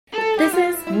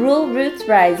Rural Roots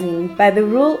Rising by the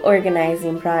Rural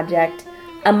Organizing Project,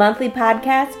 a monthly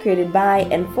podcast created by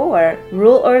and for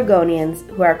rural Oregonians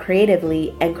who are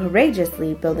creatively and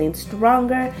courageously building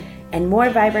stronger and more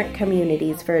vibrant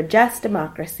communities for a just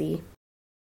democracy.